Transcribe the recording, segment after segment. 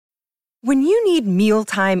When you need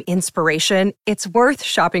mealtime inspiration, it's worth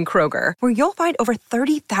shopping Kroger, where you'll find over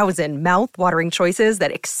 30,000 mouth-watering choices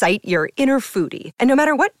that excite your inner foodie. And no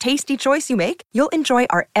matter what tasty choice you make, you'll enjoy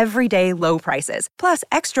our everyday low prices, plus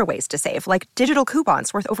extra ways to save, like digital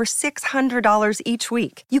coupons worth over $600 each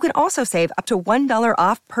week. You can also save up to $1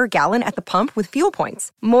 off per gallon at the pump with fuel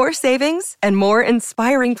points. More savings and more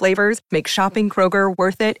inspiring flavors make shopping Kroger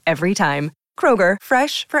worth it every time. Kroger,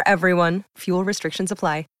 fresh for everyone. Fuel restrictions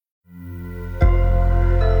apply.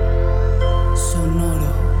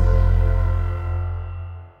 Sonoro.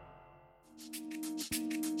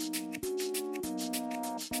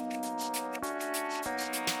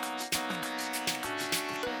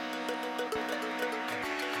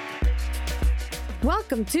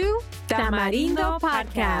 Welcome to Tamarindo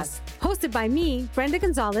Podcast. Hosted by me, Brenda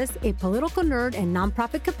Gonzalez, a political nerd and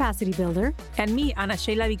nonprofit capacity builder. And me, Ana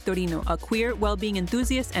Sheila Victorino, a queer well-being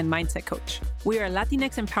enthusiast and mindset coach. We are a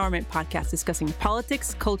Latinx empowerment podcast discussing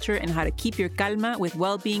politics, culture, and how to keep your calma with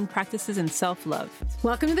well-being practices and self-love.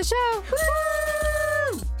 Welcome to the show. Woo!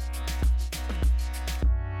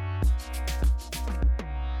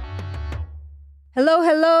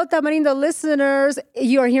 Hello, Tamarindo listeners.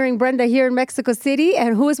 You are hearing Brenda here in Mexico City.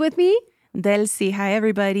 And who is with me? Delcy. Hi,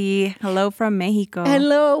 everybody. Hello from Mexico.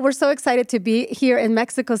 Hello. We're so excited to be here in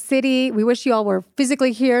Mexico City. We wish you all were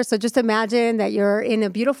physically here. So just imagine that you're in a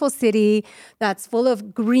beautiful city that's full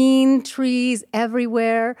of green trees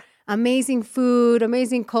everywhere, amazing food,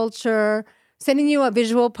 amazing culture. Sending you a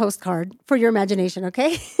visual postcard for your imagination,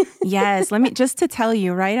 okay? Yes. Just to tell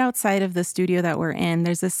you, right outside of the studio that we're in,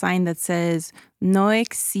 there's a sign that says, no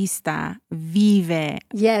exista, vive.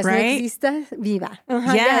 Yes, right? No exista, viva.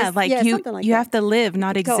 Yeah, yes, like yes, you have to live,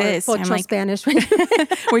 not exist. I'm like Spanish.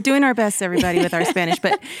 We're doing our best, everybody, with our Spanish.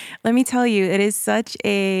 But let me tell you, it is such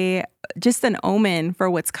just an omen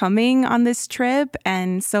for what's coming on this trip,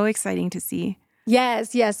 and so exciting to see.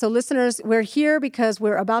 Yes. So listeners, we're here because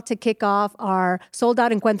we're about to kick off our Sold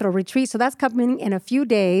Out Encuentro retreat. So that's coming in a few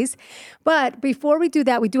days. But before we do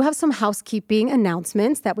that, we do have some housekeeping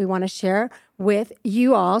announcements that we want to share with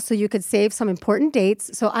you all so you could save some important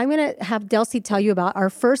dates. So I'm going to have Delcy tell you about our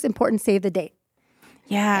first important save the date.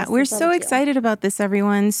 Yeah, we're so excited about this,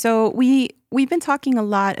 everyone. So we've been talking a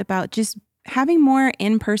lot about just having more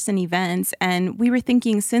in-person events. And we were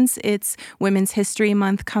thinking, since it's Women's History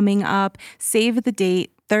Month coming up, save the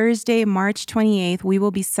date. Thursday, March 28th, we will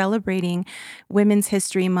be celebrating Women's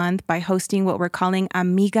History Month by hosting what we're calling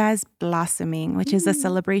Amigas Blossoming, which is a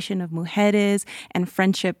celebration of mujeres and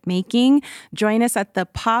friendship making. Join us at the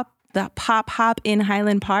Pop Hop in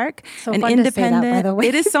Highland Park. So an independent, to say that, by the way.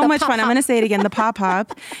 It is so much fun. I'm going to say it again. The Pop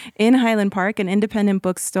Hop in Highland Park, an independent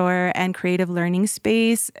bookstore and creative learning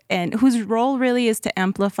space, and whose role really is to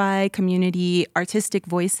amplify community artistic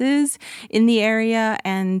voices in the area.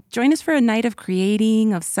 And join us for a night of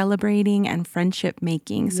creating, of celebrating, and friendship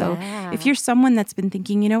making. So if you're someone that's been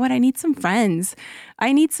thinking, you know what, I need some friends,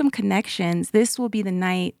 I need some connections, this will be the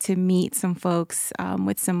night to meet some folks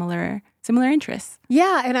with similar interests.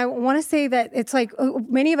 Yeah, and I want to say that it's like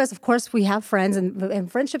many of us, of course, we have friends, and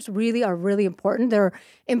friendships really are really important. They're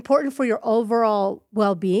important for your overall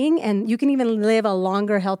well-being, and you can even live a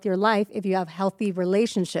longer, healthier life if you have healthy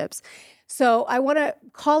relationships. So I want to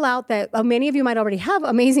call out that many of you might already have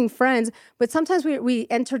amazing friends, but sometimes we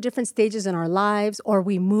enter different stages in our lives, or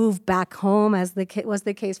we move back home, as was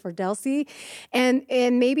the case for Delcy. And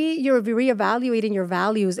maybe you're reevaluating your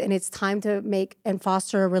values, and it's time to make and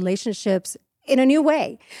foster relationships in a new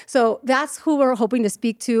way. So that's who we're hoping to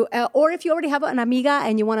speak to. Or if you already have an amiga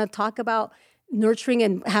and you want to talk about nurturing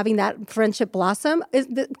and having that friendship blossom,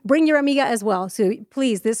 bring your amiga as well. So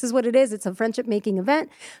please, this is what it is. It's a friendship making event.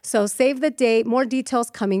 So save the date. More details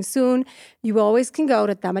coming soon. You always can go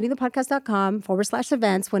to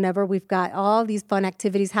tamarindopodcast.com/events whenever we've got all these fun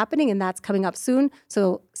activities happening, and that's coming up soon.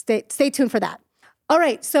 So stay tuned for that. All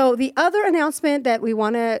right, so the other announcement that we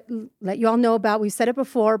want to let you all know about, we've said it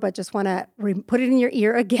before, but just want to put it in your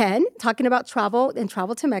ear again, talking about travel and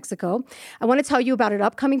travel to Mexico. I want to tell you about an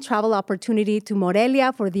upcoming travel opportunity to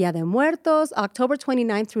Morelia for Dia de Muertos, October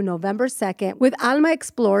 29th through November 2nd, with Alma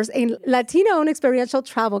Explores, a Latino-owned experiential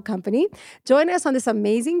travel company. Join us on this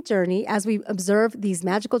amazing journey as we observe these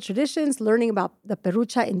magical traditions, learning about the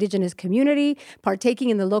Perucha indigenous community, partaking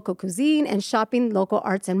in the local cuisine, and shopping local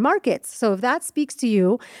arts and markets. So if that speaks to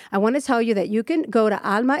you, I want to tell you that you can go to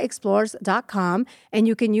almaexplores.com and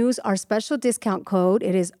you can use our special discount code.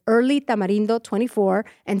 It is EARLYTAMARINDO24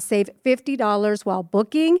 and save $50 while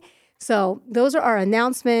booking. So those are our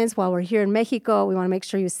announcements while we're here in Mexico. We want to make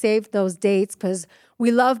sure you save those dates because We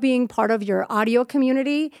love being part of your audio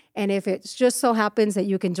community. And if it just so happens that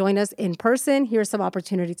you can join us in person, here's some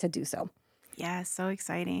opportunity to do so. Yeah, so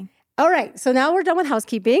exciting. All right, so now we're done with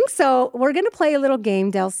housekeeping. So we're going to play a little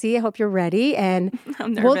game, Delcy. I hope you're ready. And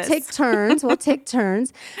we'll take turns.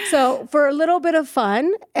 So for a little bit of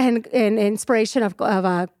fun and inspiration of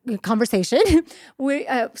a conversation, we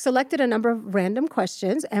selected a number of random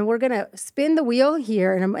questions. And we're going to spin the wheel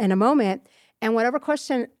here in a moment. And whatever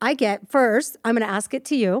question I get first, I'm going to ask it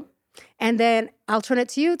to you. And then I'll turn it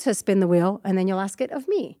to you to spin the wheel. And then you'll ask it of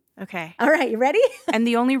me. Okay. All right, you ready? And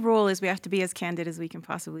the only rule is we have to be as candid as we can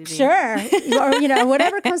possibly be. Sure. Or,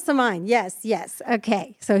 whatever comes to mind. Yes.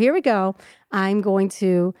 Okay, so here we go. I'm going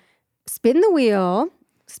to spin the wheel.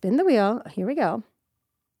 Here we go.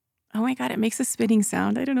 Oh my God, it makes a spinning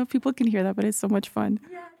sound. I don't know if people can hear that, but it's so much fun.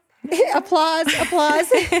 Yeah. Applause.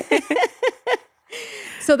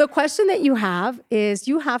 So the question that you have is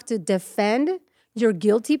you have to defend your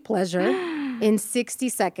guilty pleasure in 60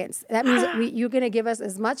 seconds. That means you're going to give us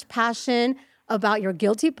as much passion about your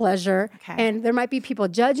guilty pleasure. Okay. And there might be people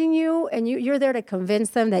judging you, and you're there to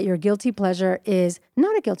convince them that your guilty pleasure is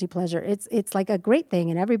not a guilty pleasure. It's like a great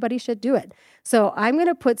thing, and everybody should do it. So I'm going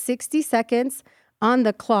to put 60 seconds on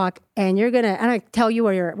the clock, and I'm going to tell you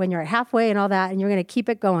when you're halfway and all that, and you're going to keep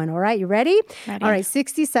it going. All right, you ready? Ready. All right,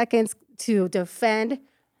 60 seconds to defend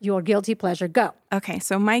your guilty pleasure. Go. Okay,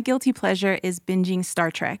 so my guilty pleasure is binging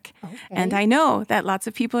Star Trek. Okay. And I know that lots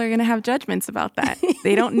of people are going to have judgments about that.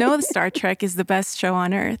 They don't know that Star Trek is the best show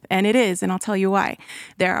on earth. And it is, and I'll tell you why.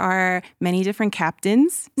 There are many different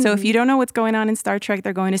captains. So if you don't know what's going on in Star Trek,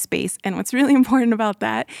 they're going to space. And what's really important about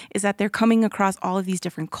that is that they're coming across all of these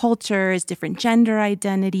different cultures, different gender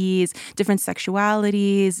identities, different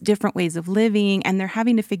sexualities, different ways of living. And they're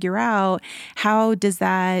having to figure out how does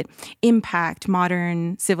that impact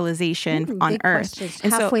modern civilization on Earth.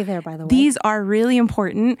 And halfway there, by the way. These are really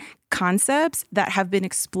important concepts that have been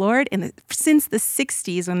explored since the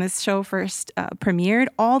 60s when this show first premiered,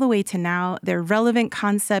 all the way to now. They're relevant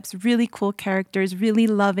concepts, really cool characters, really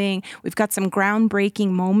loving. We've got some groundbreaking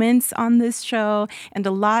moments on this show, and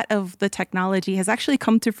a lot of the technology has actually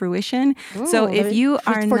come to fruition. Ooh, so if you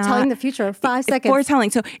are foretelling the future, 5 seconds. Foretelling.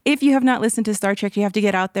 So if you have not listened to Star Trek, you have to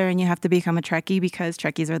get out there and you have to become a Trekkie, because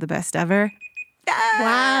Trekkies are the best ever.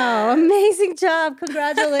 Wow, amazing job.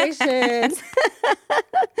 Congratulations.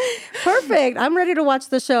 Perfect. I'm ready to watch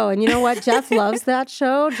the show. And you know what? Jeff loves that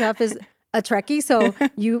show. Jeff is a Trekkie, so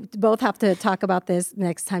you both have to talk about this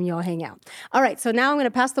next time you all hang out. All right, so now I'm going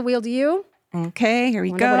to pass the wheel to you. Okay, here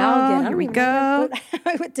we go. Here we go.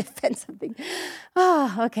 I would defend something.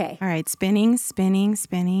 Oh, okay. All right, spinning.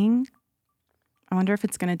 I wonder if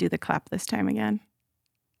it's going to do the clap this time again.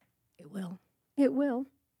 It will.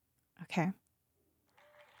 Okay.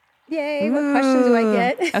 Yay, what question do I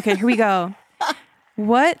get? Okay, here we go.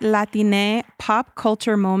 What Latine pop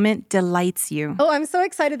culture moment delights you? Oh, I'm so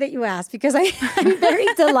excited that you asked, because I'm very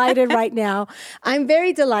delighted right now. I'm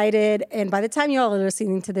very delighted. And by the time you all are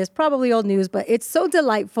listening to this, probably old news, but it's so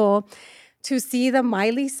delightful to see the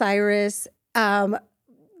Miley Cyrus,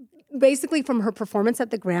 basically from her performance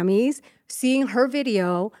at the Grammys, seeing her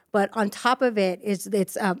video, but on top of it it's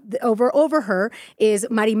over her is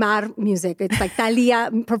Marimar music. It's like Thalia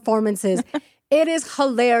performances. It is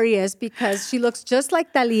hilarious because she looks just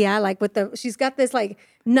like Thalia, like she's got this like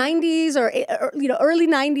 90s or early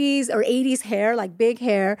 90s or 80s hair, like big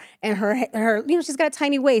hair, and her she's got a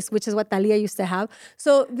tiny waist, which is what Thalia used to have.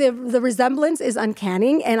 So the resemblance is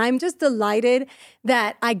uncanny, and I'm just delighted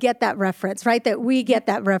that I get that reference, right? That we get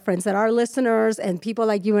that reference, that our listeners and people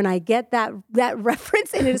like you and I get that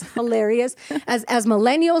reference, and it is hilarious. As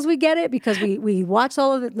millennials, we get it because we watch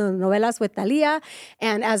all of the novelas with Thalia,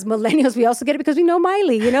 and as millennials, we also get it because we know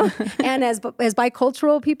Miley, and as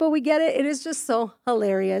bicultural people, we get it. It is just so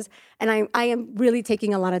hilarious. And I am really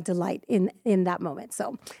taking a lot of delight in that moment.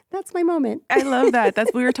 So that's my moment. I love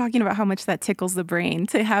that. We were talking about how much that tickles the brain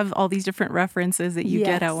to have all these different references that you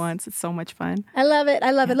get at once. It's so much fun. I love it.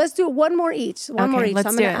 Let's do one more each. One more each. So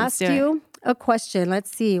I'm going to ask you a question.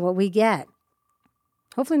 Let's see what we get.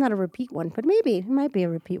 Hopefully not a repeat one, but maybe it might be a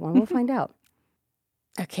repeat one. We'll find out.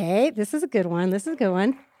 Okay, this is a good one.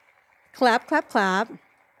 Clap, clap, clap.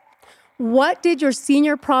 What did your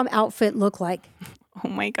senior prom outfit look like? Oh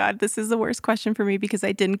my God, this is the worst question for me because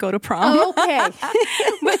I didn't go to prom. Oh, okay.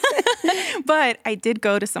 But I did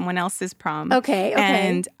go to someone else's prom. Okay.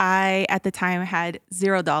 And I, at the time, had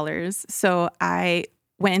 $0. So I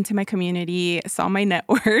went into my community, saw my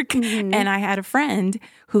network, and I had a friend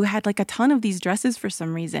who had like a ton of these dresses for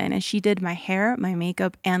some reason. And she did my hair, my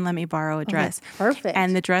makeup, and let me borrow a dress. Perfect.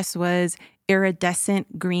 And the dress was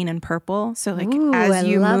iridescent green and purple. So like Ooh, as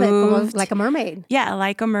you love moved, it. Like a mermaid. Yeah,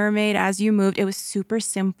 like a mermaid. As you moved, it was super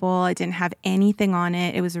simple. It didn't have anything on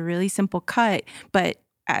it. It was a really simple cut. But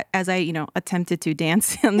as I, attempted to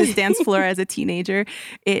dance on this dance floor as a teenager,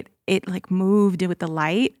 it like moved with the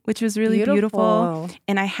light, which was really beautiful.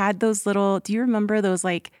 And I had those little, do you remember those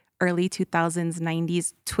like early 2000s,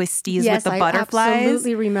 90s twisties with the butterflies? I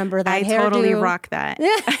absolutely remember that. I totally rock that.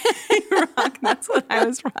 That's what I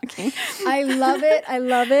was rocking. I love it. I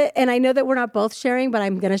love it. And I know that we're not both sharing, but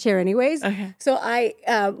I'm going to share anyways. Okay. So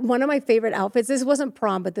one of my favorite outfits, this wasn't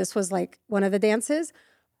prom, but this was like one of the dances.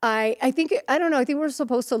 I think we're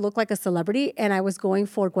supposed to look like a celebrity, and I was going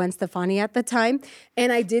for Gwen Stefani at the time,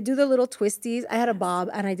 and I did do the little twisties. I had a bob,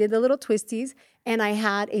 and I did the little twisties, and I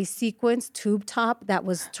had a sequins tube top that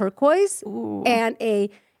was turquoise. Ooh.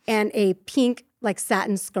 and a pink like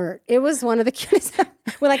satin skirt. It was one of the cutest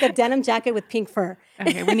with like a denim jacket with pink fur.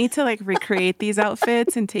 Okay, we need to like recreate these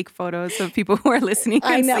outfits and take photos so people who are listening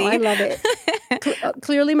can see. I love it.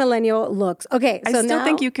 Clearly millennial looks. Okay, so I still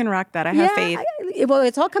think you can rock that. I have faith. Well,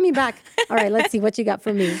 it's all coming back. All right, let's see what you got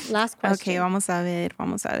for me. Last question. Okay, vamos a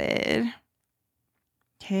ver.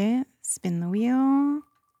 Okay, spin the wheel.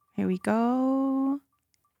 Here we go.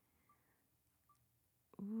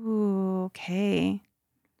 Ooh, okay.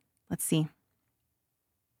 Let's see.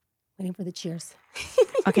 Waiting for the cheers.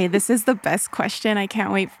 Okay, this is the best question. I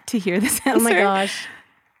can't wait to hear this answer. Oh my gosh.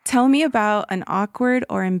 Tell me about an awkward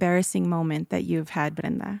or embarrassing moment that you've had,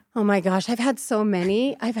 Brenda. Oh my gosh, I've had so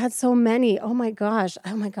many. Oh my gosh.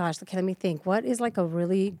 Okay, let me think. What is like a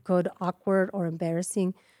really good, awkward or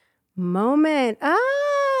embarrassing moment?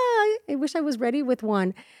 I wish I was ready with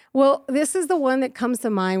one. Well, this is the one that comes to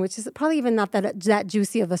mind, which is probably even not that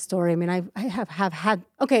juicy of a story. I mean, I have had,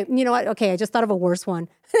 okay, you know what? Okay, I just thought of a worse one.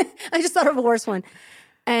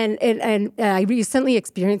 And I recently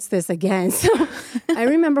experienced this again. So I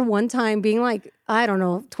remember one time being like,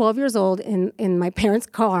 12 years old in my parents'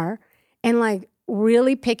 car and like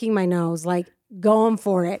really picking my nose, like going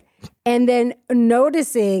for it. And then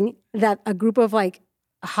noticing that a group of like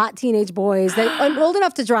hot teenage boys that are old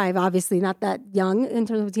enough to drive, obviously not that young in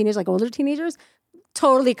terms of teenagers, like older teenagers,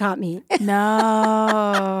 totally caught me.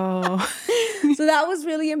 No. So that was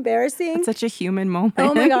really embarrassing. It's such a human moment.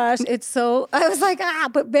 Oh my gosh. I was like,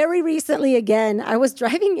 but very recently again, I was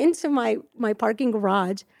driving into my parking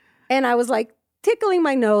garage and I was like tickling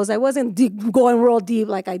my nose. I wasn't going real deep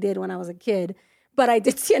like I did when I was a kid, but I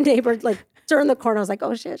did see a neighbor like turn the corner. I was like,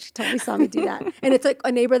 oh shit, she totally saw me do that. And it's like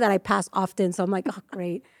a neighbor that I pass often. So I'm like, oh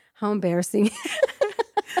great, how embarrassing.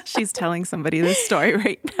 She's telling somebody this story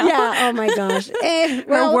right now. Yeah, oh my gosh.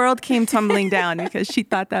 Her world came tumbling down because she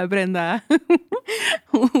thought that Brenda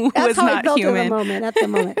was that's how not I felt human. At the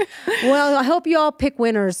moment. Well, I hope you all pick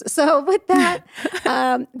winners. So with that,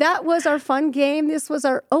 that was our fun game. This was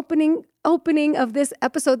our opening of this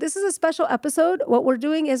episode. This is a special episode. What we're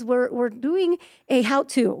doing is we're doing a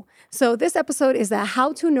how-to. So this episode is the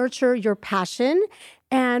how to nurture your passion.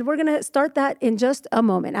 And we're going to start that in just a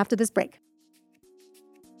moment after this break.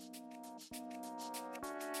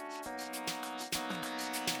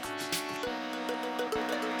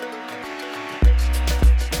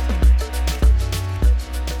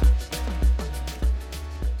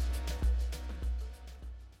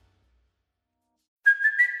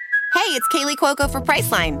 Hey, it's Kaylee Cuoco for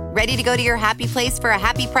Priceline. Ready to go to your happy place for a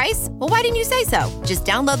happy price? Well, why didn't you say so? Just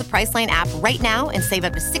download the Priceline app right now and save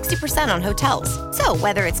up to 60% on hotels. So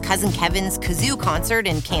whether it's Cousin Kevin's Kazoo Concert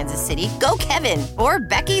in Kansas City, go Kevin, or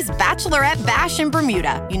Becky's Bachelorette Bash in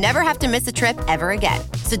Bermuda, you never have to miss a trip ever again.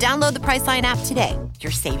 So download the Priceline app today.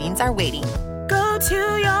 Your savings are waiting. Go to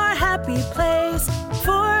your happy place for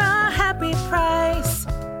a happy price.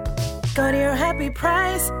 Go to your happy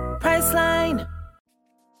price, Priceline.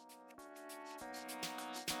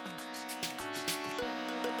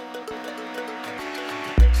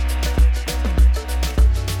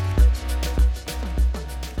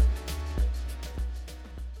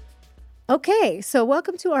 Okay, so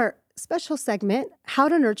welcome to our special segment, How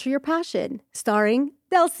to Nurture Your Passion, starring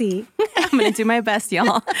Delcy. I'm going to do my best,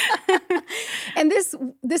 y'all. And this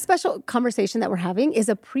special conversation that we're having is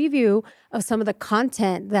a preview of some of the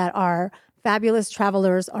content that our fabulous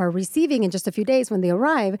travelers are receiving in just a few days when they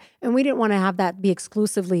arrive. And we didn't want to have that be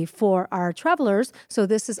exclusively for our travelers. So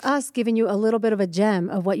this is us giving you a little bit of a gem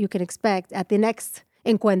of what you can expect at the next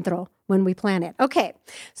encuentro when we plan it. Okay,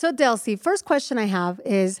 so Delcy, first question I have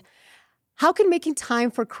is, how can making time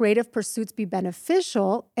for creative pursuits be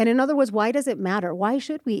beneficial? And in other words, why does it matter? Why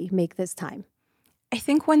should we make this time? I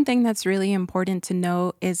think one thing that's really important to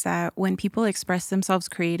note is that when people express themselves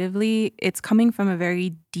creatively, it's coming from a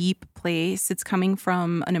very deep place. It's coming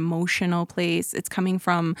from an emotional place. It's coming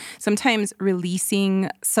from sometimes releasing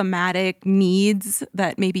somatic needs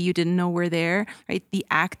that maybe you didn't know were there, right? The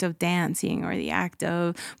act of dancing or the act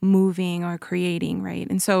of moving or creating, right?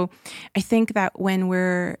 And so I think that when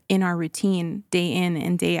we're in our routine, day in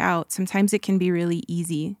and day out, sometimes it can be really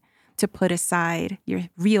easy to put aside your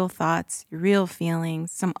real thoughts, your real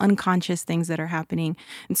feelings, some unconscious things that are happening.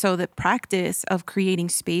 And so the practice of creating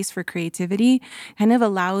space for creativity kind of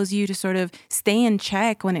allows you to sort of stay in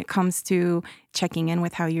check when it comes to checking in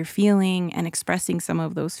with how you're feeling and expressing some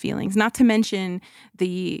of those feelings, not to mention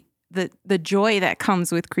the joy that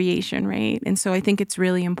comes with creation, right? And so I think it's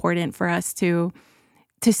really important for us to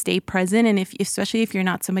stay present. And especially if you're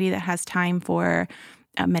not somebody that has time for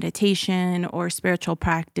meditation or spiritual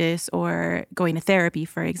practice or going to therapy,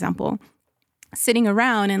 for example, sitting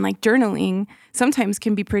around and like journaling sometimes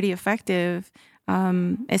can be pretty effective,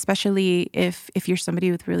 especially if you're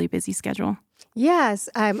somebody with a really busy schedule. Yes,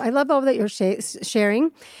 I love all that you're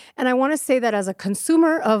sharing. And I want to say that as a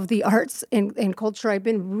consumer of the arts and culture, I've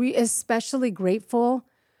been especially grateful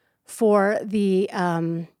for the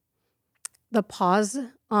pause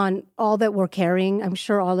on all that we're carrying. I'm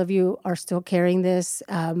sure all of you are still carrying this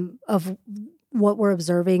of what we're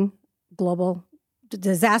observing, global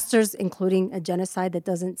disasters, including a genocide that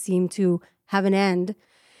doesn't seem to have an end.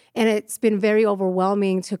 And it's been very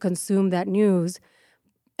overwhelming to consume that news.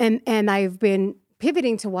 And I've been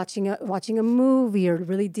pivoting to watching a movie or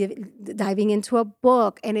really diving into a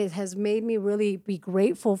book. And it has made me really be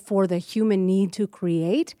grateful for the human need to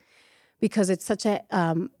create, because it's such a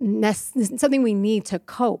something we need to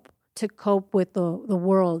cope with the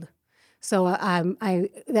world. So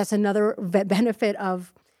that's another benefit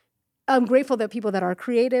of. I'm grateful that people that are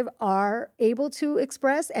creative are able to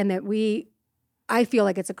express, and that I feel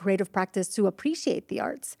like it's a creative practice to appreciate the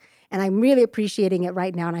arts, and I'm really appreciating it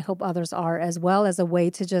right now, and I hope others are as well, as a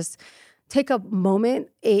way to just take a moment.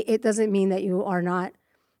 It doesn't mean that you are not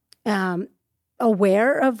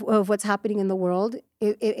aware of what's happening in the world.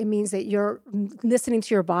 It means that you're listening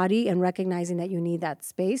to your body and recognizing that you need that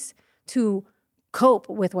space to cope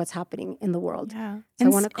with what's happening in the world. Yeah. So I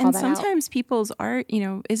want to call that out. And sometimes people's art,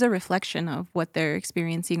 is a reflection of what they're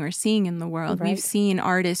experiencing or seeing in the world. Right. We've seen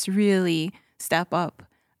artists really step up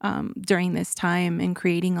during this time and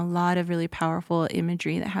creating a lot of really powerful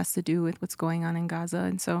imagery that has to do with what's going on in Gaza.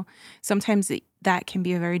 And so sometimes that can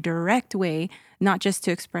be a very direct way, not just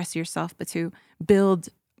to express yourself, but to build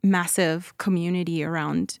massive community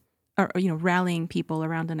around, or rallying people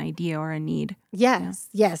around an idea or a need. Yes,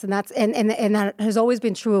 and that's and that has always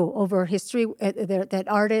been true over history. That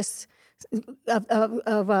artists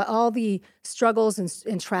of all the struggles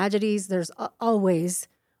and tragedies, there's always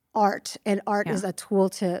art, and art is a tool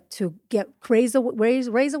to raise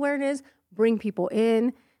awareness, bring people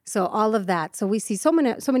in. So all of that. So we see so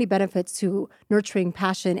many benefits to nurturing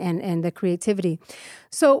passion and the creativity.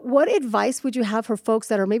 So what advice would you have for folks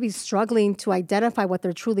that are maybe struggling to identify what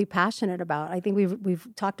they're truly passionate about? I think we've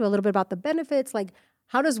talked a little bit about the benefits. Like,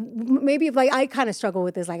 how does I kind of struggle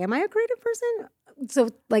with this? Like, am I a creative person? So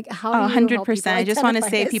how do you 100%. I just want to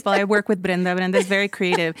say, people, I work with Brenda. Brenda's very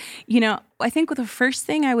creative. I think the first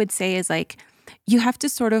thing I would say is you have to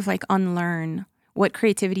sort of unlearn what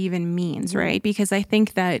creativity even means, right? Because I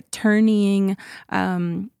think that turning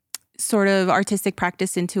sort of artistic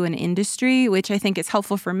practice into an industry, which I think is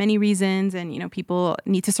helpful for many reasons, and people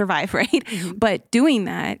need to survive, right? Mm-hmm. But doing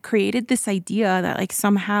that created this idea that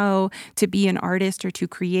somehow to be an artist or to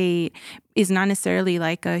create is not necessarily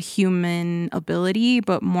a human ability,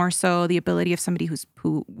 but more so the ability of somebody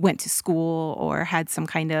who went to school or had some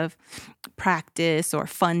kind of practice or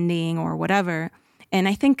funding or whatever. And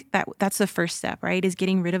I think that's the first step, right, is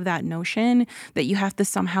getting rid of that notion that you have to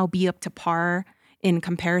somehow be up to par in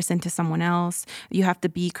comparison to someone else. You have to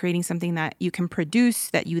be creating something that you can produce,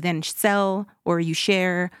 that you then sell or you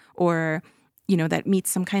share, or, that meets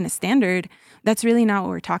some kind of standard. That's really not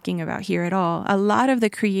what we're talking about here at all. A lot of the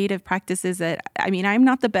creative practices I'm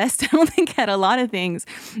not the best, I don't think, at a lot of things,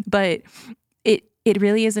 but it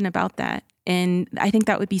really isn't about that. And I think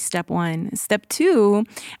that would be step one. Step two,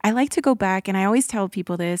 I like to go back, and I always tell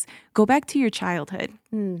people this, go back to your childhood.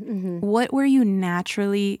 Mm-hmm. What were you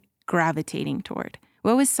naturally gravitating toward?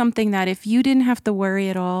 What was something that if you didn't have to worry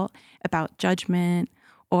at all about judgment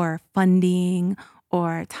or funding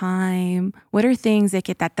or time, what are things that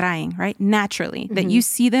te atraen, right? Naturally, that you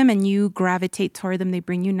see them and you gravitate toward them, they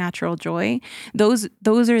bring you natural joy. Those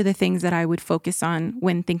are the things that I would focus on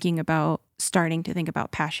when thinking about starting to think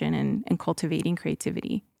about passion and cultivating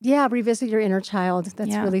creativity. Yeah, revisit your inner child.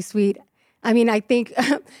 That's really sweet. I mean, I think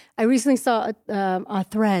I recently saw a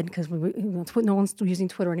thread, because no one's using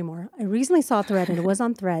Twitter anymore. I recently saw a thread, and it was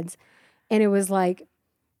on Threads, and it was like,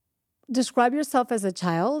 describe yourself as a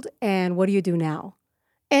child, and what do you do now?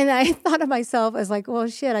 And I thought of myself as like, well,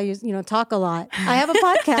 shit, I talk a lot. I have a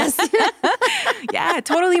podcast. Yeah, it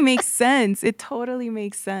totally makes sense. It totally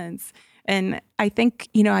makes sense. And I think,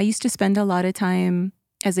 I used to spend a lot of time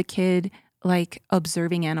as a kid like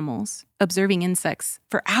observing animals, observing insects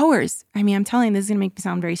for hours. I mean, I'm telling you, this is going to make me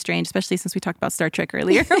sound very strange, especially since we talked about Star Trek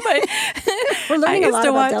earlier. But we're learning a lot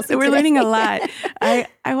about Delphi We're learning a lot. I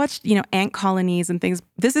watched, ant colonies and things.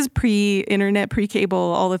 This is pre-internet, pre-cable,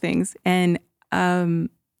 all the things.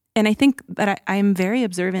 And I think that I'm very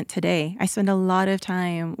observant today. I spend a lot of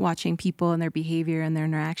time watching people and their behavior and their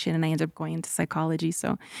interaction, and I end up going into psychology.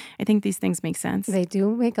 So I think these things make sense. They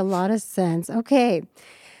do make a lot of sense. Okay.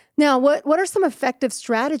 Now, what are some effective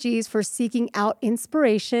strategies for seeking out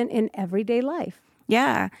inspiration in everyday life?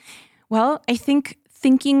 Yeah. Well, I think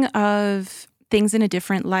thinking of things in a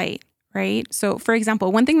different light, right? So, for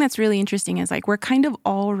example, one thing that's really interesting is like we're kind of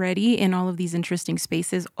already in all of these interesting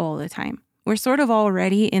spaces all the time. We're sort of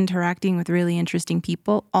already interacting with really interesting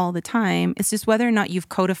people all the time. It's just whether or not you've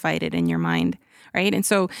codified it in your mind, right? And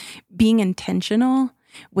so being intentional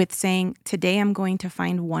with saying, today I'm going to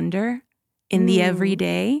find wonder in the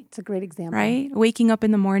everyday. It's a great example. Right? Waking up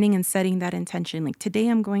in the morning and setting that intention. Like, today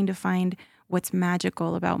I'm going to find what's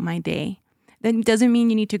magical about my day. That doesn't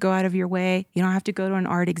mean you need to go out of your way. You don't have to go to an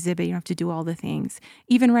art exhibit. You don't have to do all the things.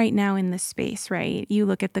 Even right now in this space, right? You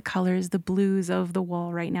look at the colors, the blues of the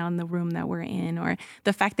wall right now in the room that we're in, or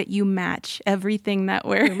the fact that you match everything that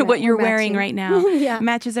what you're wearing right now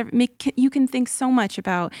matches. You can think so much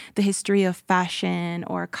about the history of fashion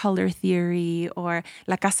or color theory or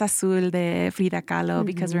La Casa Azul de Frida Kahlo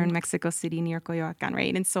because we're in Mexico City near Coyoacán,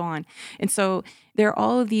 right? And so on. And so there are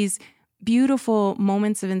all of these beautiful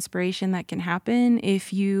moments of inspiration that can happen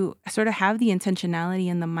if you sort of have the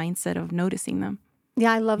intentionality and the mindset of noticing them.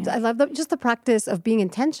 Yeah, I love just the practice of being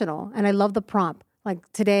intentional. And I love the prompt. Like,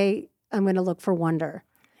 today, I'm going to look for wonder.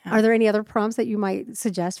 Yeah. Are there any other prompts that you might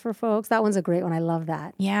suggest for folks? That one's a great one. I love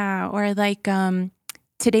that. Yeah. Or like,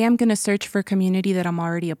 today I'm going to search for a community that I'm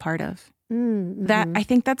already a part of. That I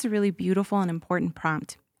think that's a really beautiful and important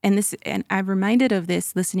prompt. And I'm reminded of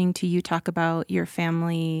this listening to you talk about your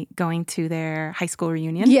family going to their high school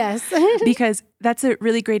reunion. Yes. Because that's a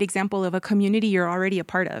really great example of a community you're already a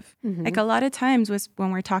part of. Like, a lot of times when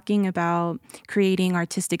we're talking about creating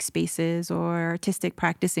artistic spaces or artistic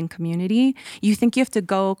practice in community, you think you have to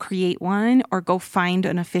go create one or go find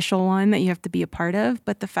an official one that you have to be a part of.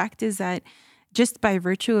 But the fact is that just by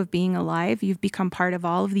virtue of being alive, you've become part of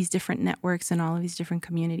all of these different networks and all of these different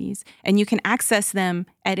communities. And you can access them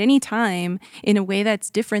at any time in a way that's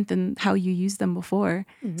different than how you used them before.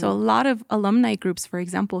 So a lot of alumni groups, for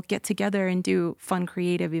example, get together and do fun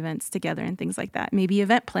creative events together and things like that. Maybe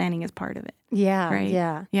event planning is part of it. Yeah, right?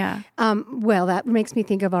 Yeah. Well, that makes me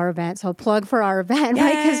think of our event. So plug for our event,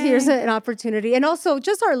 right? Because here's an opportunity. And also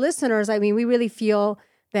just our listeners, I mean, we really feel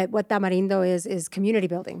that what Tamarindo is community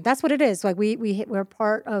building. That's what it is. Like we're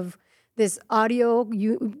part of this audio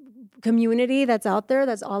community that's out there.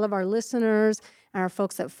 That's all of our listeners and our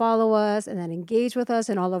folks that follow us and that engage with us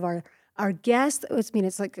and all of our guests.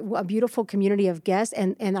 It's like a beautiful community of guests,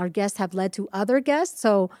 and our guests have led to other guests.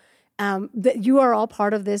 So you are all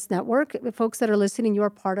part of this network. The folks that are listening, you are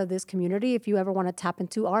part of this community. If you ever want to tap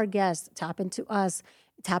into our guests, tap into us,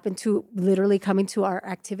 tap into literally coming to our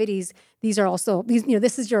activities. These are also,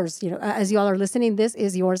 this is yours. As you all are listening, this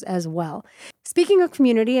is yours as well. Speaking of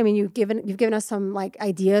community, I mean, you've given us some like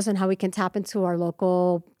ideas on how we can tap into our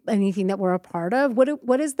local, anything that we're a part of.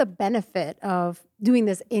 What is the benefit of doing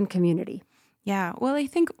this in community? Yeah, well, I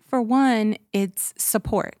think for one, it's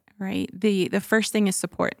support. Right. The first thing is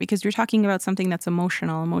support, because you're talking about something that's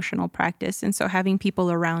emotional practice. And so having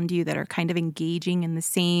people around you that are kind of engaging in the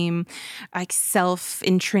same like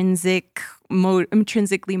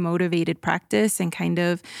intrinsically motivated practice and kind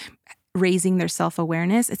of raising their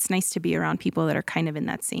self-awareness. It's nice to be around people that are kind of in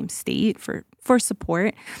that same state for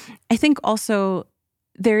support. I think also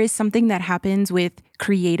there is something that happens with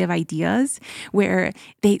creative ideas where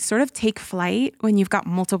they sort of take flight when you've got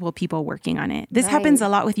multiple people working on it. This happens a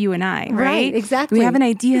lot with you and I, right? Right, exactly. We have an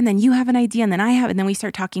idea and then you have an idea and then I have, and then we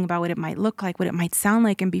start talking about what it might look like, what it might sound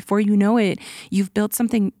like. And before you know it, you've built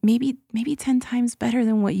something maybe 10 times better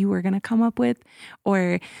than what you were going to come up with,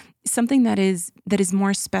 or something that is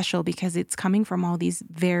more special because it's coming from all these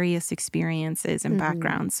various experiences and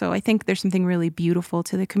backgrounds. So I think there's something really beautiful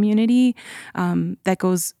to the community that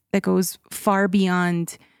goes that goes far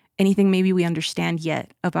beyond anything maybe we understand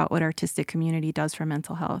yet about what artistic community does for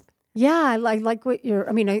mental health. Yeah, I like what you're.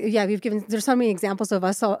 I mean, there's so many examples of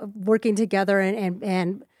us all working together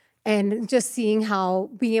and just seeing how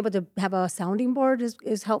being able to have a sounding board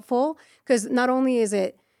is helpful, because not only is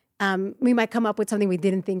it we might come up with something we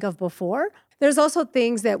didn't think of before. There's also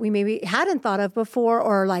things that we maybe hadn't thought of before,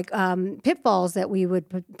 or like pitfalls that we would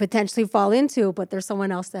potentially fall into, but there's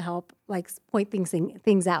someone else to help like point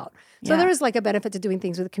things out. So there is like a benefit to doing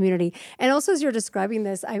things with the community. And also, as you're describing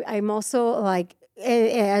this, I'm also like,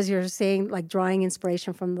 as you're saying, like drawing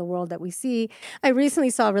inspiration from the world that we see. I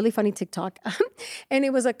recently saw a really funny TikTok, and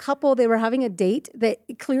it was a couple. They were having a date that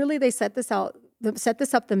clearly they set this up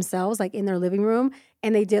themselves, like in their living room,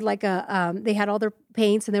 and they did like they had all their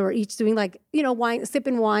paints, and they were each doing like,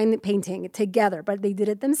 sipping wine, painting together, but they did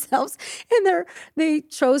it themselves, and they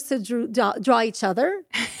chose to draw each other,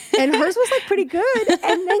 and hers was like pretty good,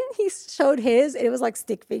 and then he showed his, and it was like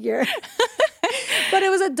stick figure. But it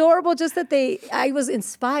was adorable just that I was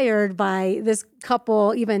inspired by this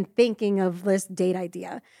couple even thinking of this date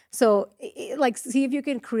idea. So like, see if you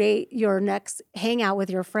can create your next hangout with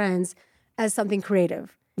your friends as something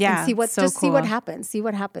creative. Yeah. And see what happens. See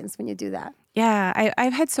what happens when you do that. Yeah.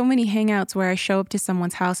 I've had so many hangouts where I show up to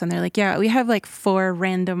someone's house and they're like, yeah, we have like 4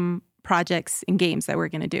 random projects and games that we're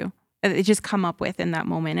going to do. It just come up with in that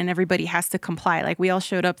moment, and everybody has to comply. Like, we all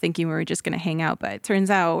showed up thinking we were just going to hang out, but it turns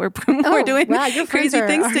out we're doing crazy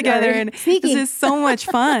things together, and this is so much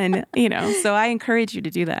fun, So I encourage you to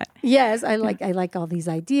do that. Yes, I like all these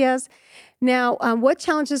ideas. Now, what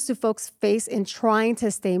challenges do folks face in trying to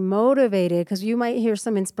stay motivated? Because you might hear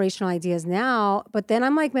some inspirational ideas now, but then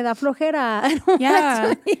I'm like, me da flojera.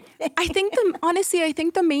 I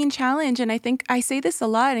think the main challenge, and I think I say this a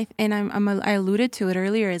lot, and I alluded to it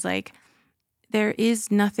earlier, is like, there is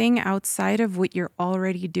nothing outside of what you're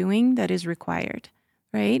already doing that is required,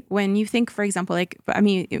 right? When you think, for example,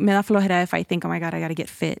 me da flojera if I think, oh my God, I got to get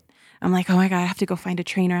fit. I'm like, oh my God, I have to go find a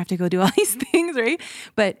trainer. I have to go do all these things, right?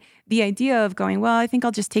 But the idea of going, well, I think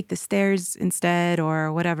I'll just take the stairs instead,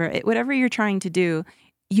 or whatever you're trying to do,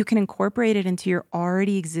 you can incorporate it into your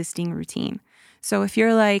already existing routine. So if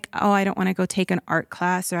you're like, oh, I don't want to go take an art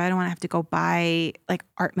class, or I don't want to have to go buy like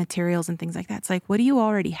art materials and things like that. It's like, what do you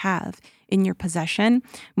already have in your possession?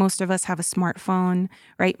 Most of us have a smartphone,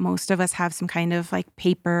 right? Most of us have some kind of like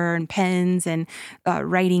paper and pens and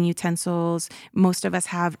writing utensils. Most of us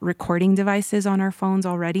have recording devices on our phones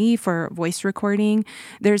already for voice recording.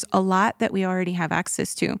 There's a lot that we already have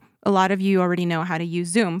access to. A lot of you already know how to use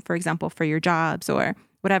Zoom, for example, for your jobs or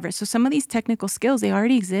whatever. So some of these technical skills, they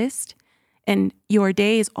already exist. And your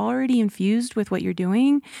day is already infused with what you're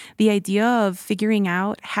doing. The idea of figuring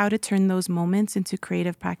out how to turn those moments into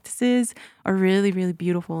creative practices are really, really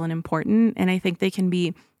beautiful and important. And I think they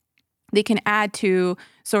can add to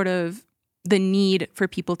sort of the need for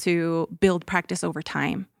people to build practice over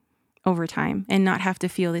time, and not have to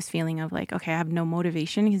feel this feeling of like, okay, I have no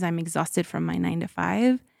motivation because I'm exhausted from my 9 to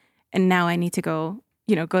 5. And now I need to go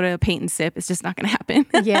to paint and sip. It's just not going to happen.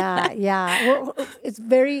 Yeah. Well,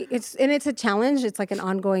 it's a challenge. It's like an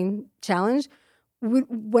ongoing challenge.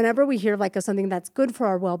 Whenever we hear like something that's good for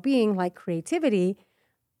our well-being, like creativity,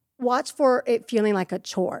 watch for it feeling like a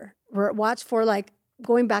chore. Watch for like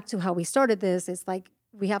going back to how we started this. It's like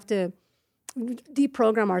we have to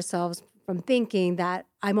deprogram ourselves from thinking that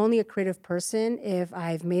I'm only a creative person if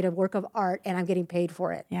I've made a work of art and I'm getting paid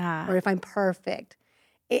for it. Yeah. Or if I'm perfect.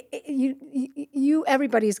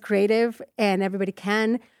 Everybody's creative, and everybody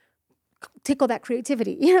can tickle that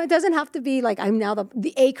creativity. It doesn't have to be like I'm now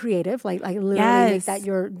the A creative, like literally make that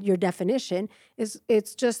your definition.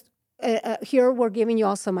 It's just here we're giving you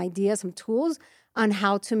all some ideas, some tools on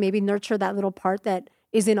how to maybe nurture that little part that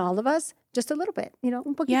is in all of us just a little bit,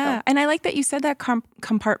 un poquito. Yeah, and I like that you said that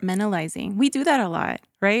compartmentalizing. We do that a lot,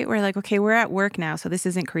 right? We're like, okay, we're at work now, so this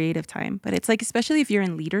isn't creative time. But it's like, especially if you're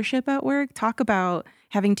in leadership at work, talk about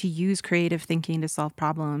having to use creative thinking to solve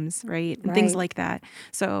problems, right? And things like that.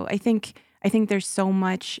 So I think there's so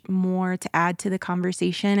much more to add to the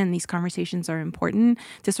conversation, and these conversations are important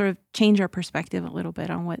to sort of change our perspective a little bit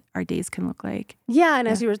on what our days can look like. Yeah, and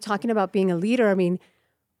as you were talking about being a leader, I mean,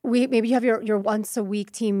 maybe you have your once a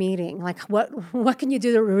week team meeting. Like what can you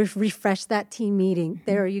do to refresh that team meeting?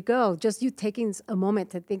 There you go. Just you taking a moment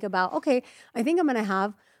to think about, okay, I think I'm going to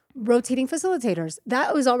have rotating facilitators.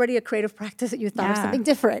 That was already a creative practice that you thought of something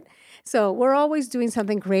different. So we're always doing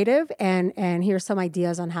something creative, and here's some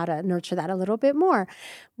ideas on how to nurture that a little bit more.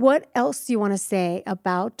 What else do you want to say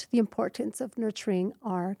about the importance of nurturing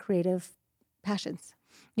our creative passions?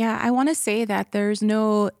 Yeah, I want to say that there's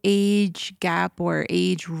no age gap or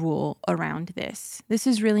age rule around this. This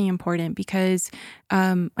is really important because,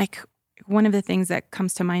 like, one of the things that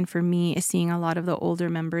comes to mind for me is seeing a lot of the older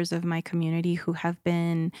members of my community who have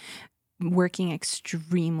been working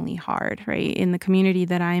extremely hard, right? In the community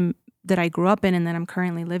that I grew up in and that I'm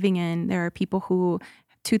currently living in, there are people who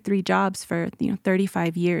 2-3 jobs for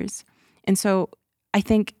 35 years. And so I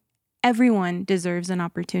think everyone deserves an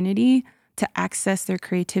opportunity to access their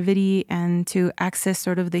creativity and to access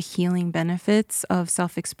sort of the healing benefits of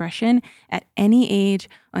self-expression at any age,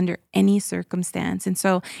 under any circumstance. And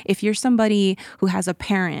so if you're somebody who has a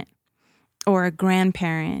parent or a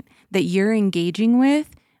grandparent that you're engaging with,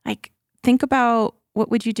 like, think about what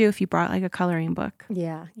would you do if you brought like a coloring book?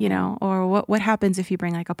 Yeah. You know, or what happens if you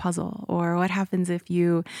bring like a puzzle, or what happens if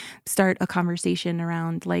you start a conversation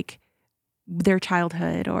around like their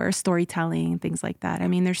childhood or storytelling, things like that. I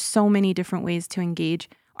mean, there's so many different ways to engage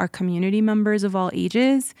our community members of all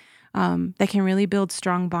ages that can really build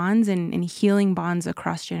strong bonds and healing bonds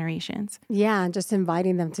across generations. Yeah, and just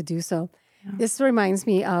inviting them to do so. Yeah. This reminds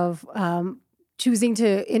me of choosing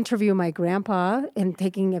to interview my grandpa and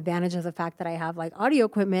taking advantage of the fact that I have like audio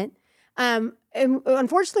equipment. And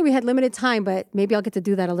unfortunately, we had limited time, but maybe I'll get to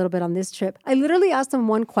do that a little bit on this trip. I literally asked him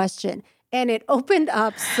one question. And it opened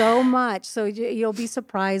up so much. So you'll be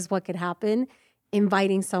surprised what could happen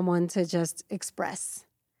inviting someone to just express.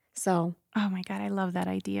 So. Oh my God, I love that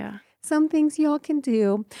idea. Some things y'all can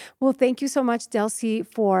do. Well, thank you so much, Delcy,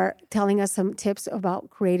 for telling us some tips about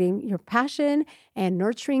creating your passion and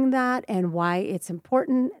nurturing that and why it's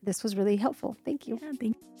important. This was really helpful. Thank you. Yeah,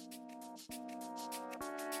 thank you.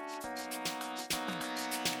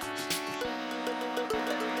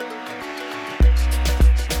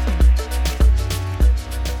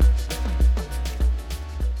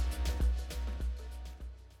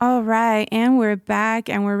 All right, and we're back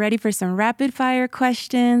and we're ready for some rapid fire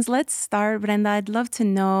questions. Let's start, Brenda. I'd love to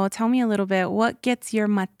know, tell me a little bit, what gets your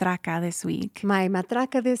matraca this week? My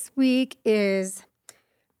matraca this week is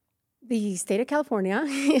the state of California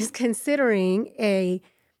is considering a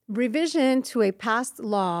revision to a past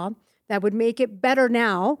law that would make it better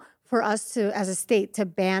now for us to, as a state, to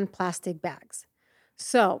ban plastic bags.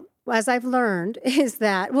 So, as I've learned is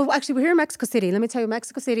that, well, actually, we're here in Mexico City. Let me tell you,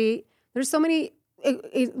 Mexico City, there's so many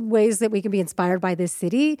ways that we can be inspired by this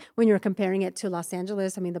city when you're comparing it to Los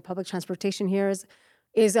Angeles. I mean, the public transportation here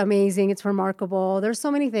is amazing. It's remarkable. There's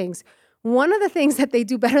so many things. One of the things that they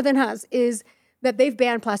do better than us is that they've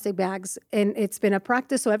banned plastic bags, and it's been a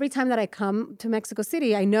practice. So every time that I come to Mexico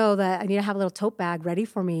City, I know that I need to have a little tote bag ready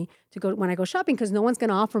for me to go when I go shopping, because no one's going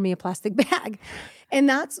to offer me a plastic bag. And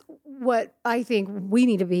that's what I think we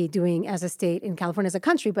need to be doing as a state in California, as a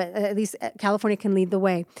country, but at least California can lead the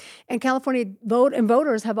way. And California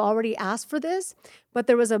voters have already asked for this, but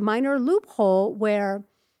there was a minor loophole where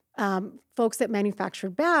folks that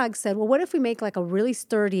manufactured bags said, well, what if we make like a really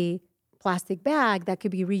sturdy plastic bag that could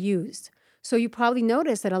be reused? So you probably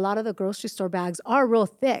noticed that a lot of the grocery store bags are real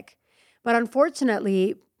thick, but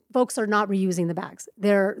unfortunately, folks are not reusing the bags.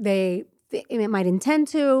 They might intend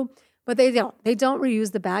to, but they don't. They don't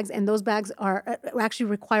reuse the bags, and those bags are actually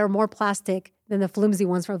require more plastic than the flimsy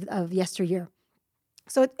ones of yesteryear.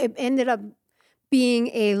 So it ended up being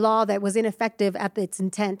a law that was ineffective at its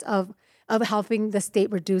intent of helping the state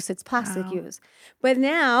reduce its plastic use. But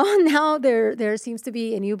now there seems to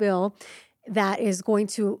be a new bill that is going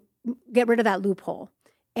to get rid of that loophole.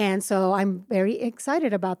 And so I'm very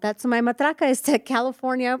excited about that. So my matraca is to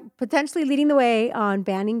California, potentially leading the way on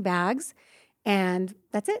banning bags. And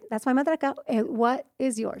that's it. That's my matraca. And what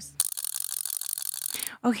is yours?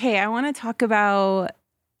 Okay, I want to talk about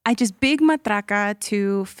big matraca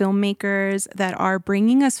to filmmakers that are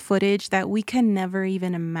bringing us footage that we can never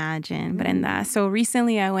even imagine, Brenda. So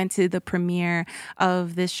recently I went to the premiere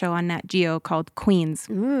of this show on Nat Geo called Queens,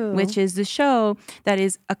 which is the show that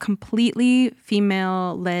is a completely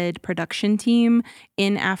female-led production team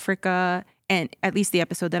in Africa. And at least the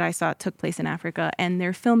episode that I saw took place in Africa. And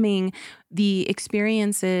they're filming the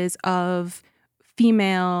experiences of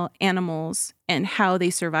female animals and how they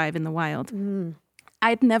survive in the wild.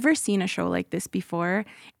 I'd never seen a show like this before,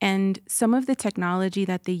 and some of the technology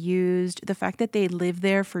that they used, the fact that they lived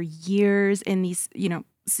there for years in these,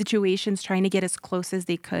 situations, trying to get as close as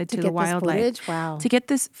they could to the wildlife. Wow. To get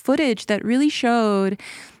this footage that really showed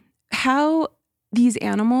how these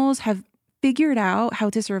animals have figured out how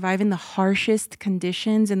to survive in the harshest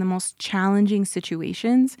conditions, in the most challenging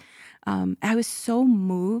situations. I was so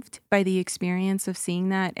moved by the experience of seeing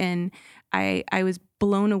that, and I was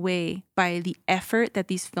blown away by the effort that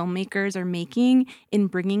these filmmakers are making in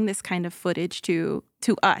bringing this kind of footage to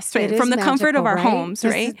to us, right? From the comfort of our homes,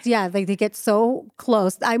 right? They get so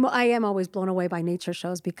close. I am always blown away by nature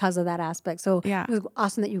shows because of that aspect. So it was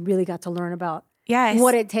awesome that you really got to learn about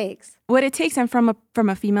what it takes. And from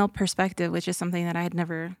a female perspective, which is something that I'd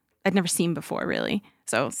never seen before, really.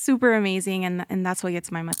 So super amazing, and that's what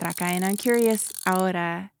gets my matraca. And I'm curious,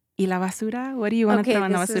 ahora, ¿y la basura? What do you want to throw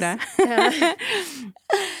in the basura?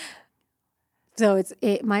 So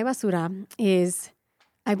my basura is,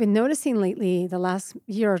 I've been noticing lately, the last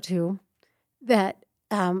year or two, that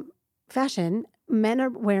fashion, men are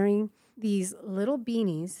wearing these little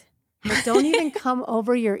beanies that don't even come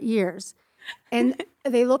over your ears. And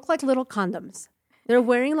they look like little condoms. They're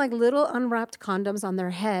wearing like little unwrapped condoms on their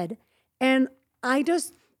head. And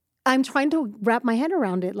I'm trying to wrap my head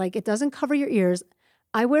around it. Like, it doesn't cover your ears.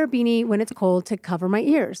 I wear a beanie when it's cold to cover my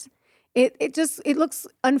ears. It looks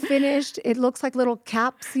unfinished. It looks like little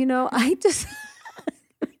caps,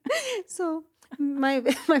 So my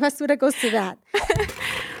basura goes to that.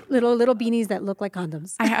 Little beanies that look like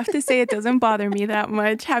condoms. I have to say, it doesn't bother me that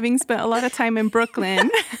much, having spent a lot of time in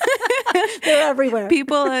Brooklyn. They're everywhere.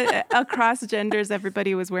 People across genders,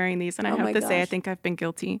 everybody was wearing these. And I have to say, I think I've been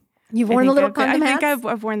guilty. You've worn the little condom hats? I think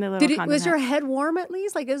I've worn the little condom hats. Was your head warm at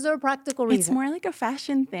least? Like, is there a practical reason? It's more like a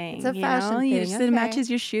fashion thing. It's a fashion thing. It matches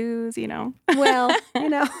your shoes, Well,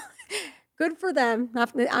 good for them.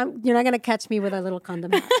 You're not going to catch me with a little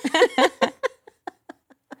condom hat.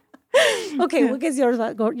 Okay, what is your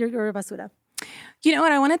basura? You know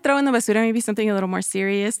what? I want to throw in the basura maybe something a little more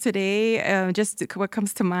serious today. Just what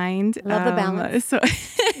comes to mind. Love the balance. So,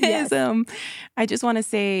 yes. I just want to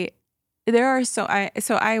say,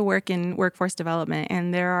 I work in workforce development,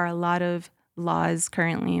 and there are a lot of laws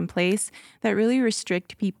currently in place that really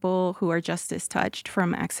restrict people who are justice touched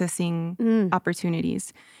from accessing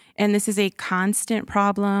opportunities. And this is a constant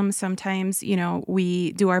problem. Sometimes,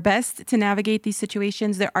 we do our best to navigate these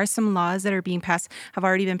situations. There are some laws that are have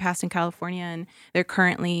already been passed in California, and they're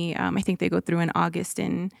currently, I think they go through in August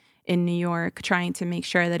in New York, trying to make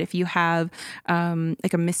sure that if you have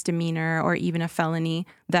like a misdemeanor or even a felony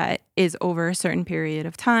that is over a certain period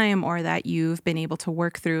of time, or that you've been able to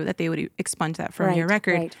work through, that they would expunge that from your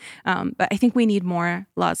record. Right. But I think we need more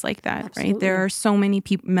laws like that, Absolutely. Right? There are so many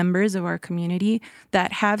members of our community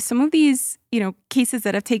that have some of these, cases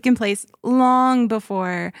that have taken place long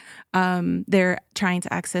before they're trying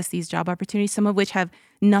to access these job opportunities, some of which have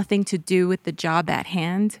nothing to do with the job at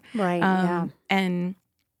hand. Right, And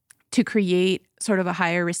to create sort of a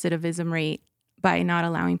higher recidivism rate by not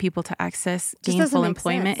allowing people to access gainful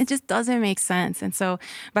employment. It just doesn't make sense. And so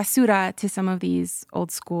basura to some of these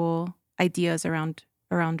old school ideas around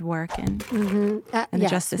work and the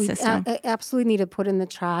justice system. Absolutely need to put in the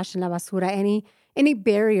trash and la basura any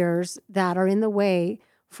barriers that are in the way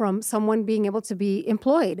from someone being able to be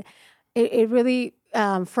employed. It really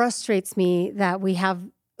frustrates me that we have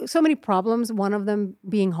so many problems, one of them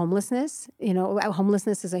being homelessness.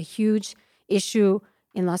 Homelessness is a huge issue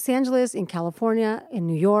in Los Angeles, in California, in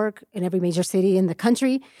New York, in every major city in the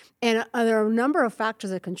country. And there are a number of factors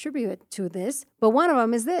that contribute to this. But one of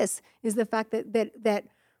them is the fact that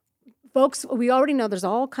folks, we already know there's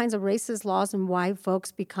all kinds of racist laws and why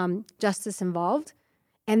folks become justice involved.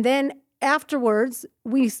 And then afterwards,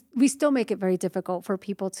 we still make it very difficult for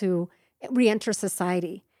people to reenter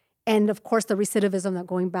society. And of course, the recidivism that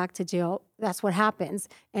going back to jail, that's what happens.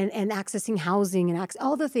 And accessing housing and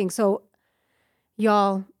all the things. So,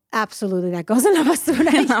 y'all, absolutely, that goes in la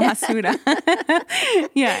basura. La basura.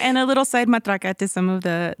 Yeah, and a little side matraca to some of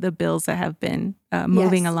the bills that have been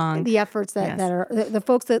moving along. The efforts that are, the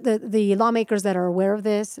folks, the lawmakers that are aware of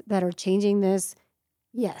this, that are changing this.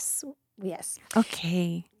 Yes.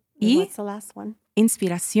 Okay. And what's the last one?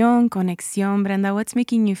 Inspiración, conexión. Brenda, what's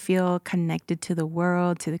making you feel connected to the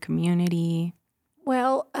world, to the community?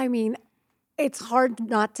 Well, I mean, it's hard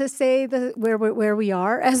not to say where we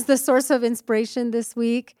are as the source of inspiration this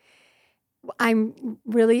week. I'm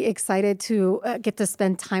really excited to get to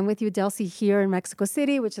spend time with you, Delcy, here in Mexico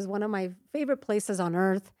City, which is one of my favorite places on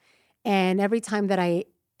earth. And every time that I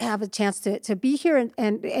have a chance to be here,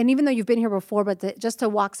 and even though you've been here before, but just to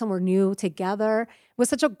walk somewhere new together was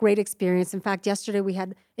such a great experience. In fact, yesterday we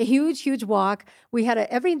had a huge walk. We had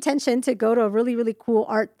every intention to go to a really, really cool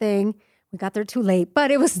art thing. We got there too late, but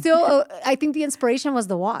it was still, I think the inspiration was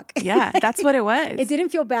the walk. Yeah, that's what it was. It didn't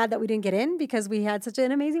feel bad that we didn't get in because we had such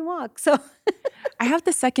an amazing walk. So I have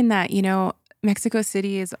to second that. Mexico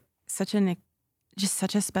City is such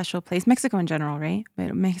a special place. Mexico in general, right?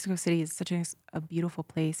 But Mexico City is such a beautiful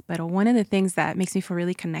place. But one of the things that makes me feel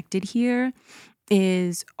really connected here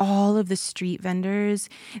is all of the street vendors.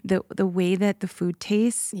 The way that the food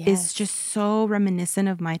tastes is just so reminiscent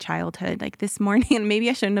of my childhood. Like this morning, and maybe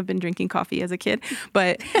I shouldn't have been drinking coffee as a kid,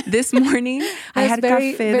 but this morning I had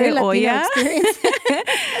café de olla.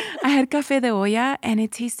 I had café de olla, and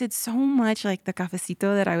it tasted so much like the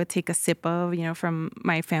cafecito that I would take a sip of, from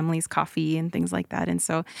my family's coffee and things like that. And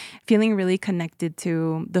so feeling really connected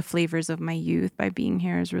to the flavors of my youth by being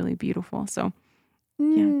here is really beautiful. So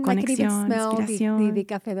I can even smell the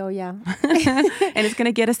café de olla. And it's going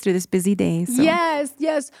to get us through this busy day. So.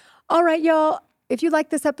 Yes. All right, y'all. If you like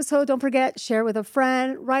this episode, don't forget, share with a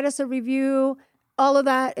friend, write us a review, all of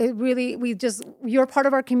that. It really, you're part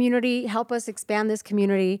of our community. Help us expand this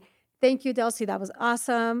community. Thank you, Delcy. That was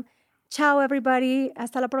awesome. Ciao, everybody.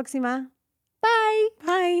 Hasta la próxima. Bye.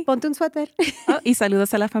 Bye. Ponte un suéter. Y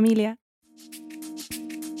saludos a la familia.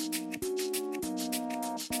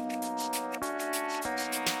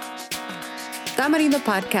 Tamarindo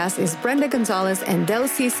Podcast is Brenda Gonzalez and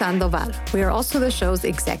Delcy Sandoval. We are also the show's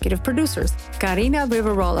executive producers. Karina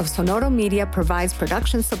Riverol of Sonoro Media provides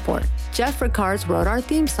production support. Jeff Ricards wrote our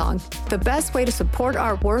theme song. The best way to support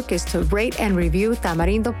our work is to rate and review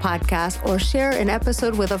Tamarindo Podcast or share an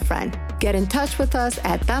episode with a friend. Get in touch with us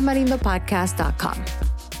at tamarindopodcast.com.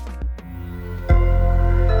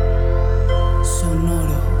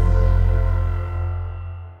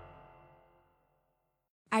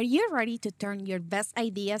 Are you ready to turn your best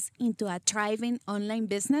ideas into a thriving online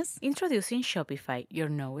business? Introducing Shopify, your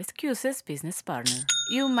no excuses business partner.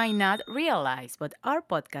 You might not realize, but our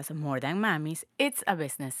podcast, More Than Mommies, it's a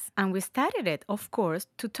business. And we started it, of course,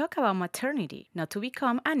 to talk about maternity, not to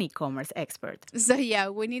become an e-commerce expert. So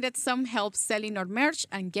we needed some help selling our merch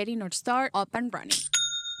and getting our store up and running.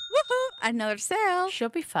 Woohoo! Another sale!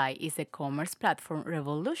 Shopify is a commerce platform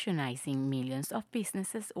revolutionizing millions of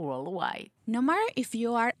businesses worldwide. No matter if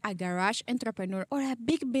you are a garage entrepreneur or a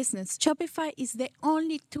big business, Shopify is the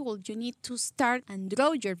only tool you need to start and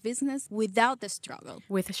grow your business without the struggle.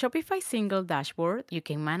 With Shopify's single dashboard, you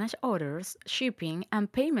can manage orders, shipping,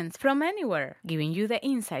 and payments from anywhere, giving you the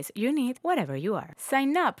insights you need wherever you are.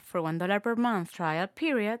 Sign up for $1 per month trial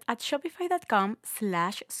period at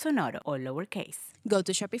shopify.com/sonoro, all lowercase. Go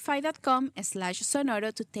to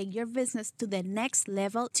shopify.com/sonoro to take your business to the next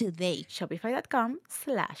level today.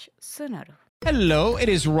 Shopify.com/sonoro. Hello, it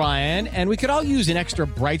is Ryan, and we could all use an extra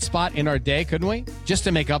bright spot in our day, couldn't we? Just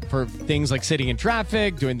to make up for things like sitting in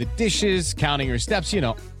traffic, doing the dishes, counting your steps,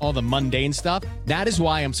 all the mundane stuff. That is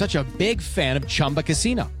why I'm such a big fan of Chumba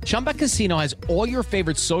Casino. Chumba Casino has all your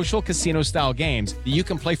favorite social casino-style games that you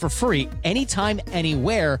can play for free anytime,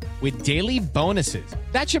 anywhere with daily bonuses.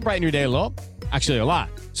 That should brighten your day a little. Actually, a lot.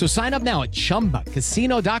 So sign up now at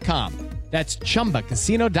ChumbaCasino.com. That's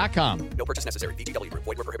ChumbaCasino.com. No purchase necessary. VGW Group.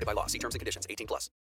 Void where prohibited by law. See terms and conditions. 18+.